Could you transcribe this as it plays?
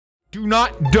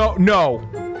Don't no.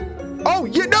 Oh,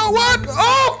 you know what?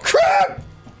 Oh, crap!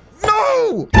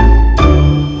 No!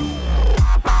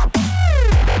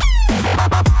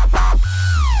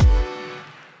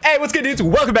 Hey, what's good, dudes?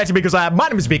 Welcome back to Beaker's Lab. My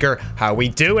name is Beaker. How we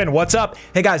doing? What's up?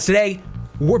 Hey, guys, today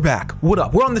we're back. What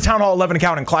up? We're on the Town Hall 11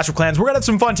 account in Clash of Clans. We're gonna have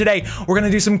some fun today. We're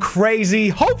gonna do some crazy,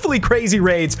 hopefully crazy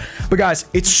raids. But guys,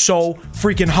 it's so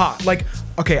freaking hot. Like,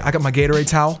 okay, I got my Gatorade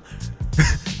towel.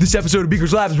 This episode of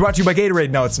Beaker's Lab is brought to you by Gatorade.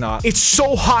 No, it's not. It's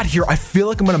so hot here. I feel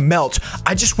like I'm gonna melt.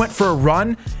 I just went for a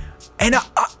run, and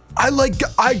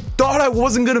I thought I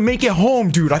wasn't gonna make it home,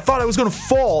 dude. I thought I was gonna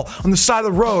fall on the side of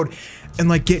the road and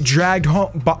like get dragged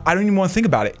home, but I don't even want to think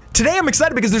about it. Today I'm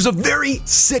excited because there's a very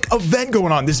sick event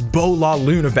going on, this Bo La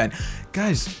Loon event.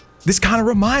 Guys, this kind of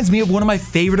reminds me of one of my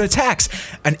favorite attacks,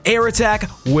 an air attack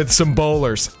with some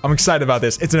bowlers. I'm excited about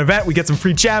this. It's an event, we get some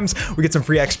free gems, we get some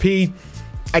free XP,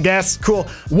 I guess. Cool.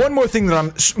 One more thing that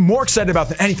I'm more excited about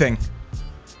than anything.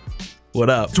 What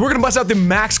up? So we're gonna bust out the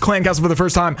max clan castle for the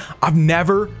first time.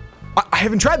 I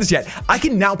haven't tried this yet. I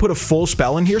can now put a full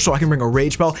spell in here so I can bring a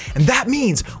rage spell, and that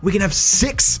means we can have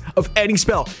 6 of any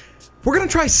spell. We're gonna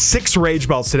try 6 rage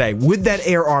spells today with that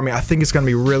air army. I think it's gonna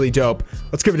be really dope.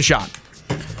 Let's give it a shot.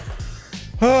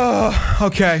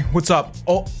 Okay, what's up?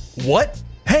 Oh, what?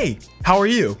 Hey, how are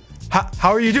you?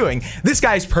 How are you doing? This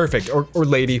guy's perfect, or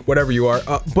lady, whatever you are,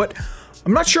 but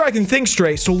I'm not sure I can think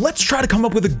straight, so let's try to come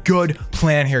up with a good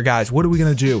plan here, guys. What are we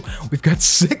gonna do? We've got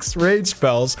 6 rage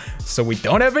spells, so we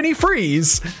don't have any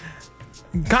freeze.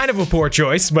 Kind of a poor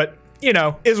choice, but you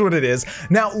know, is what it is.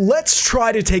 Now, let's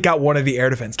try to take out one of the air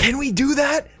defense. Can we do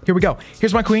that? Here we go.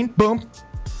 Here's my queen. Boom.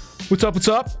 What's up? What's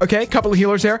up? Okay, couple of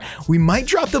healers there. We might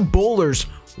drop the bowlers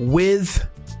with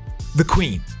the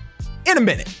queen in a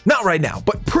minute. Not right now,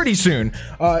 but pretty soon.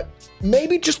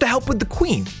 Maybe just to help with the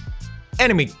queen.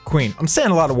 Enemy queen. I'm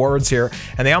saying a lot of words here,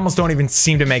 and they almost don't even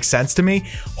seem to make sense to me.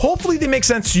 Hopefully they make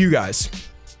sense to you guys.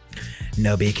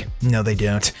 No, Beak. No, they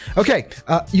don't. Okay,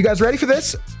 you guys ready for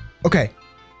this? Okay.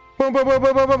 Boom, boom, boom,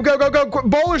 boom, boom, boom. Go, go, go.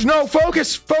 Bowlers, no,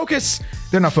 focus, focus.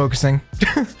 They're not focusing.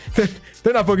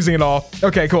 They're not focusing at all.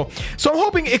 Okay, cool. So I'm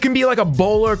hoping it can be like a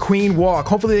bowler queen walk.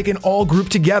 Hopefully they can all group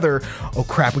together. Oh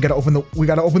crap, we gotta open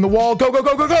the wall. Go, go,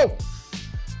 go, go, go.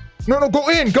 No, no, go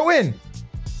in, go in.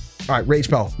 All right, rage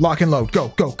spell, lock and load, go,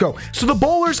 go, go. So the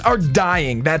bowlers are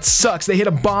dying. That sucks. They hit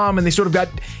a bomb and they sort of got,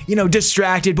 you know,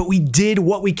 distracted, but we did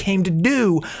what we came to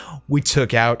do. We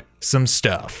took out some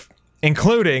stuff,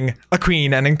 including a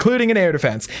queen and including an air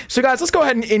defense. So guys, let's go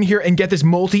ahead and in here and get this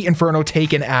multi-inferno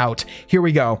taken out. Here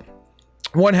we go.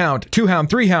 1 hound, 2 hound,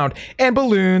 3 hound, and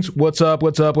balloons. What's up,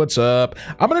 what's up, what's up?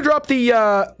 I'm gonna drop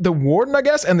the warden, I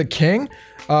guess, and the king.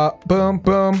 Boom,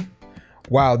 boom.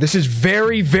 Wow, this is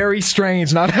very, very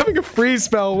strange not having a freeze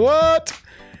spell. What?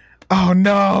 Oh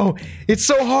no, it's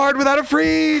so hard without a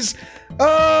freeze.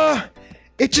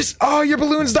 It just, oh, your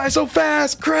balloons die so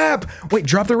fast. Crap. Wait,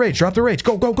 drop the rage, drop the rage.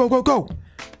 Go, go, go, go, go.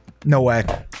 No way.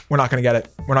 We're not gonna get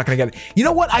it. We're not gonna get it. You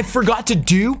know what I forgot to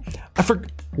do?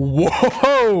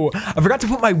 Whoa! I forgot to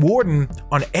put my warden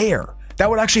on air. That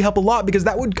would actually help a lot because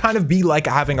that would kind of be like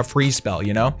having a freeze spell,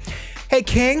 you know? Hey,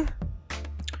 King.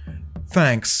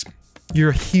 Thanks. You're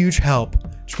a huge help.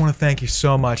 Just want to thank you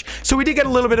so much. So we did get a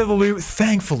little bit of the loot,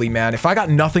 thankfully, man. If I got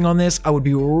nothing on this, I would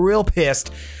be real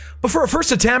pissed. But for a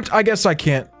first attempt, I guess I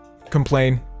can't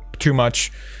complain too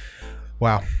much.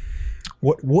 Wow.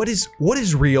 What is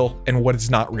real and what is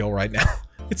not real right now?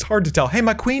 It's hard to tell. Hey,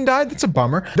 my queen died? That's a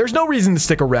bummer. There's no reason to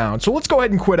stick around. So let's go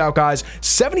ahead and quit out, guys.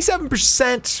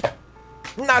 77%.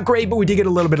 Not great, but we did get a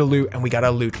little bit of loot and we got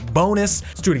a loot bonus.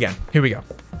 Let's do it again. Here we go.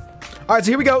 All right,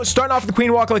 so here we go. Starting off with the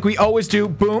queen walk like we always do.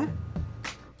 Boom.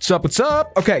 What's up? What's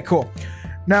up? Okay, cool.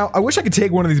 Now, I wish I could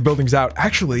take one of these buildings out.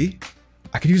 Actually,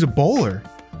 I could use a bowler.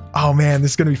 Oh man,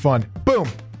 this is gonna be fun. Boom.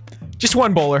 Just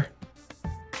one bowler.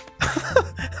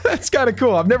 That's kind of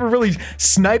cool. I've never really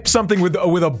sniped something with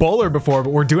a bowler before,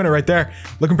 but we're doing it right there.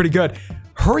 Looking pretty good.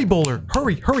 Hurry, bowler.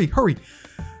 Hurry, hurry, hurry.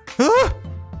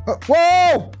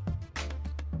 Whoa!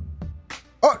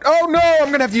 Oh no,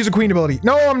 I'm gonna have to use a queen ability.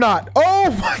 No, I'm not. Oh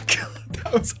my god.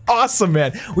 That was awesome,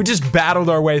 man. We just battled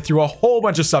our way through a whole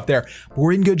bunch of stuff there.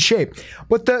 We're in good shape.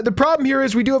 But the problem here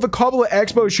is we do have a couple of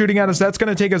expos shooting at us. That's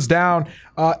going to take us down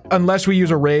unless we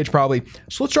use a rage, probably.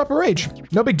 So let's drop a rage.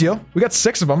 No big deal. We got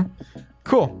 6 of them.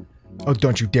 Cool. Oh,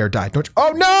 don't you dare die. Don't you?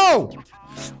 Oh, no!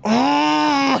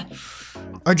 Oh,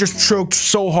 I just choked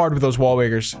so hard with those wall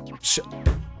breakers.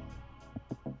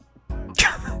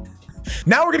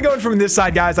 Now we're going to go in from this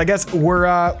side, guys. I guess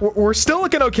we're still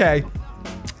looking okay.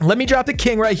 Let me drop the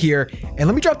king right here, and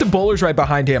let me drop the bowlers right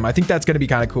behind him. I think that's going to be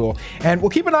kind of cool. And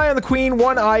we'll keep an eye on the queen,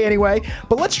 one eye anyway.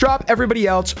 But let's drop everybody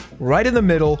else right in the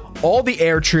middle. All the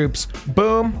air troops.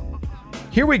 Boom.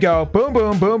 Here we go. Boom,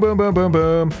 boom, boom, boom, boom, boom,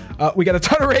 boom. We got a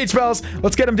ton of rage spells.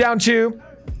 Let's get them down too.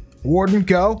 Warden,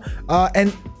 go.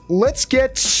 And let's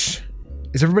get...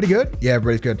 Is everybody good? Yeah,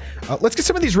 everybody's good. Let's get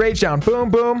some of these rage down. Boom,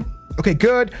 boom. Okay,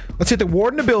 good. Let's hit the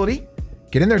warden ability.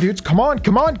 Get in there, dudes. Come on,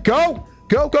 come on, go.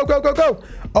 Go, go, go, go, go.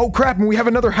 Oh, crap, and we have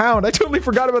another hound. I totally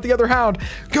forgot about the other hound.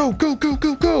 Go, go, go,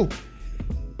 go, go.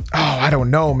 Oh, I don't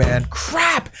know, man.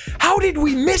 Crap. How did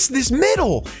we miss this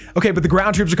middle? Okay, but the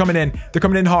ground troops are coming in. They're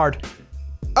coming in hard.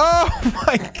 Oh,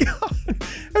 my God.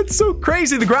 That's so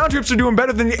crazy. The ground troops are doing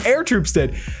better than the air troops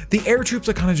did. The air troops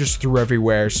I kind of just threw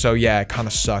everywhere. So, yeah, it kind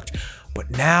of sucked. But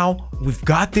now we've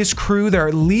got this crew. They're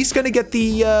at least going to get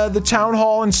the town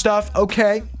hall and stuff.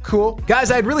 Okay, cool.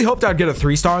 Guys, I'd really hoped I'd get a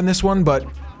 3-star in this one, but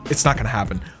it's not going to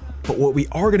happen. But what we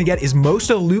are going to get is most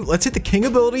of the loot. Let's hit the king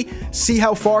ability, see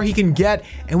how far he can get,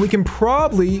 and we can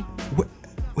probably...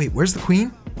 Wait, where's the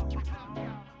queen?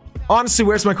 Honestly,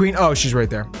 where's my queen? Oh, she's right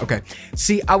there. Okay.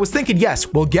 See, I was thinking, yes,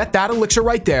 we'll get that elixir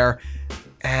right there.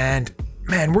 And,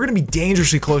 man, we're going to be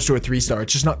dangerously close to a 3-star.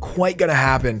 It's just not quite going to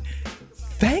happen.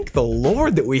 Thank the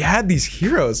Lord that we had these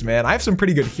heroes, man. I have some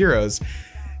pretty good heroes.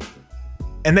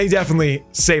 And they definitely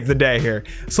saved the day here.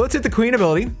 So let's hit the queen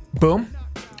ability. Boom.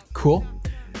 Cool.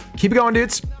 Keep it going,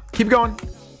 dudes. Keep it going.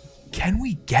 Can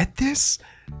we get this?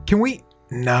 Can we?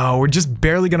 No, we're just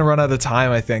barely going to run out of time,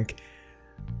 I think.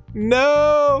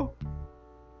 No.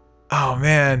 Oh,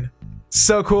 man.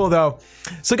 So cool, though.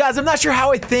 So, guys, I'm not sure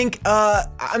how I think.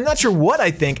 I'm not sure what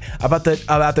I think about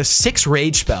the 6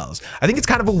 rage spells. I think it's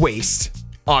kind of a waste.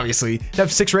 Obviously, to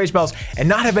have 6 rage spells and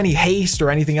not have any haste or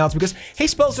anything else, because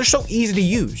haste spells are so easy to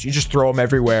use. You just throw them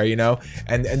everywhere, you know,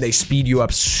 and they speed you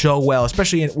up so well,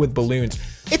 especially with balloons.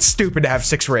 It's stupid to have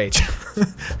 6 rage,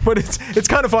 but it's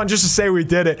kind of fun just to say we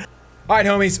did it. All right,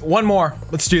 homies, one more.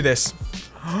 Let's do this.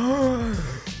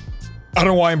 I don't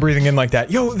know why I'm breathing in like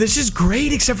that. Yo, this is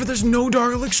great, except for there's no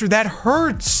dark elixir. That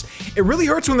hurts. It really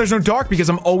hurts when there's no dark because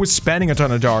I'm always spending a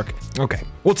ton of dark. Okay,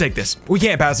 we'll take this. We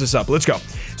can't pass this up. Let's go.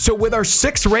 So with our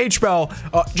 6th rage spell,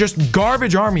 just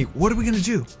garbage army, what are we gonna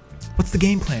do? What's the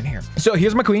game plan here? So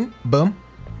here's my queen. Boom.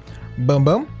 Boom,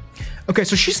 boom. Okay,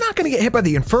 so she's not gonna get hit by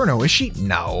the inferno, is she?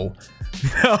 No.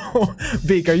 No.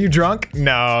 Beak, are you drunk?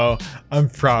 No, I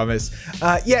promise.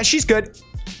 Yeah, she's good.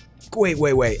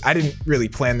 Wait. I didn't really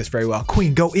plan this very well.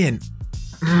 Queen, go in.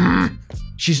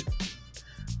 Is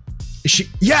she?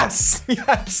 Yes!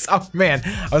 Yes! Oh, man.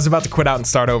 I was about to quit out and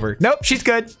start over. Nope, she's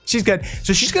good. She's good.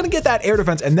 So she's going to get that air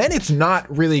defense, and then it's not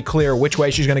really clear which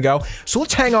way she's going to go. So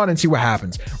let's hang on and see what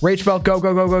happens. Rage spell, go,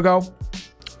 go, go, go, go.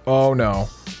 Oh, no.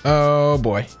 Oh,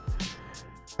 boy.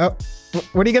 Oh,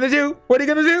 what are you going to do? What are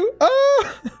you going to do?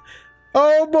 Oh!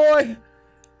 Oh, boy.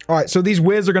 All right, so these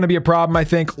whiz are going to be a problem, I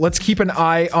think. Let's keep an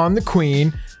eye on the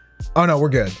queen. Oh, no, we're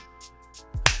good.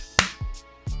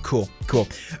 Cool, cool.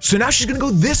 So now she's going to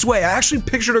go this way. I actually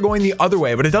pictured her going the other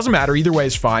way, but it doesn't matter. Either way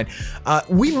is fine.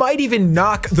 We might even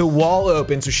knock the wall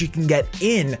open so she can get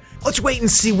in. Let's wait and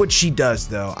see what she does,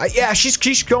 though. Yeah,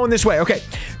 she's going this way. Okay,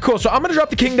 cool. So I'm going to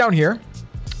drop the king down here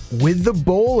with the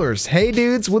bowlers. Hey,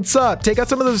 dudes, what's up? Take out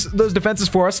some of those defenses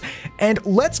for us, and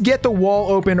let's get the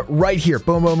wall open right here.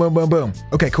 Boom, boom, boom, boom, boom.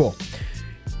 Okay, cool.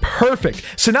 Perfect.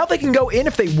 So now they can go in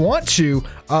if they want to.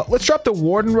 Let's drop the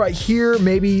warden right here.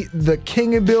 Maybe the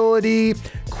king ability,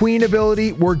 queen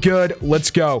ability. We're good.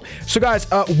 Let's go. So, guys,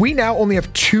 we now only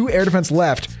have 2 air defense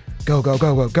left. Go, go,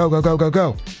 go, go, go, go, go, go,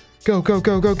 go. Go, go,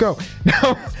 go, go, go.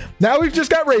 Now we've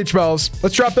just got rage spells.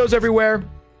 Let's drop those everywhere.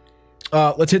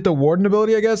 Let's hit the warden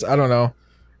ability, I guess. I don't know.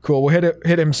 Cool, we'll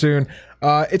hit him soon.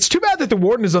 It's too bad that the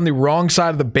warden is on the wrong side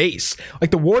of the base.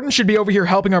 Like, the warden should be over here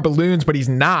helping our balloons, but he's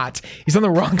not. He's on the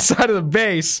wrong side of the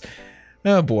base.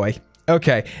 Oh, boy.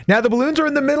 Okay, now the balloons are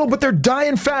in the middle, but they're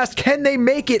dying fast. Can they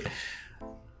make it?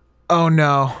 Oh,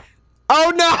 no.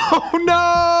 Oh, no!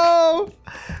 No!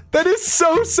 That is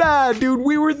so sad, dude.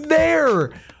 We were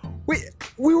there.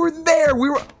 We were there. We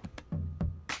were...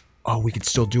 Oh, we could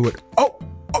still do it. Oh,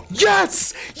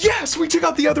 yes! Yes, we took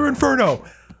out the other inferno.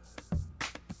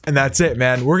 And that's it,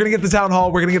 man. We're gonna get the town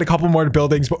hall. We're gonna get a couple more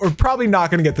buildings, but we're probably not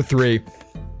gonna get the 3.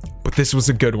 But this was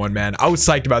a good one, man. I was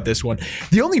psyched about this one.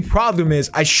 The only problem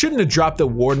is I shouldn't have dropped the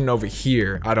warden over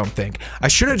here, I don't think. I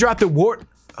should have dropped the warden.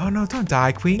 Oh, no, don't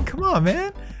die, queen. Come on,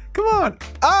 man. Come on.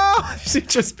 Oh, she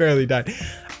just barely died.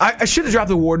 I should have dropped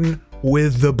the warden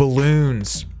with the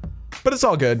balloons. But it's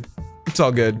all good. It's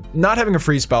all good. Not having a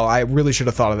free spell, I really should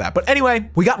have thought of that. But anyway,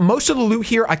 we got most of the loot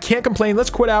here. I can't complain. Let's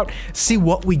quit out, see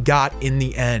what we got in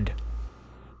the end.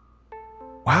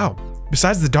 Wow.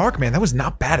 besides the dark, man, that was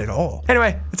not bad at all.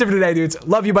 Anyway, that's it for today, dudes.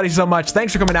 Love you, buddy, so much.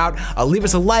 Thanks for coming out. Leave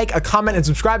us a like, a comment, and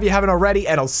subscribe if you haven't already,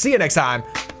 and I'll see you next time.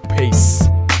 Peace.